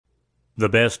The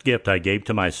best gift I gave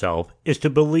to myself is to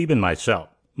believe in myself,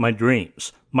 my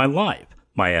dreams, my life,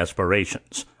 my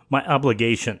aspirations, my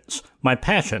obligations, my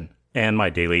passion, and my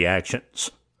daily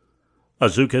actions.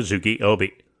 Azuka Zuke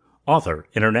Obi, author,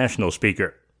 international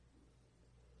speaker.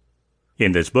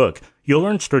 In this book, you'll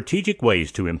learn strategic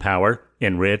ways to empower,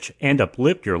 enrich, and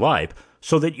uplift your life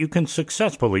so that you can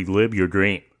successfully live your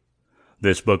dream.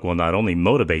 This book will not only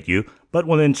motivate you, but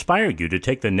will inspire you to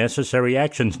take the necessary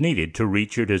actions needed to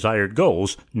reach your desired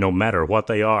goals, no matter what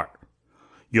they are.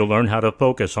 You'll learn how to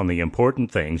focus on the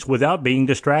important things without being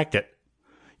distracted.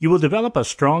 You will develop a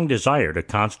strong desire to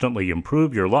constantly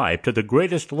improve your life to the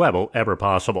greatest level ever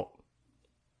possible.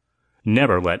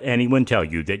 Never let anyone tell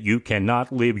you that you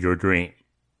cannot live your dream.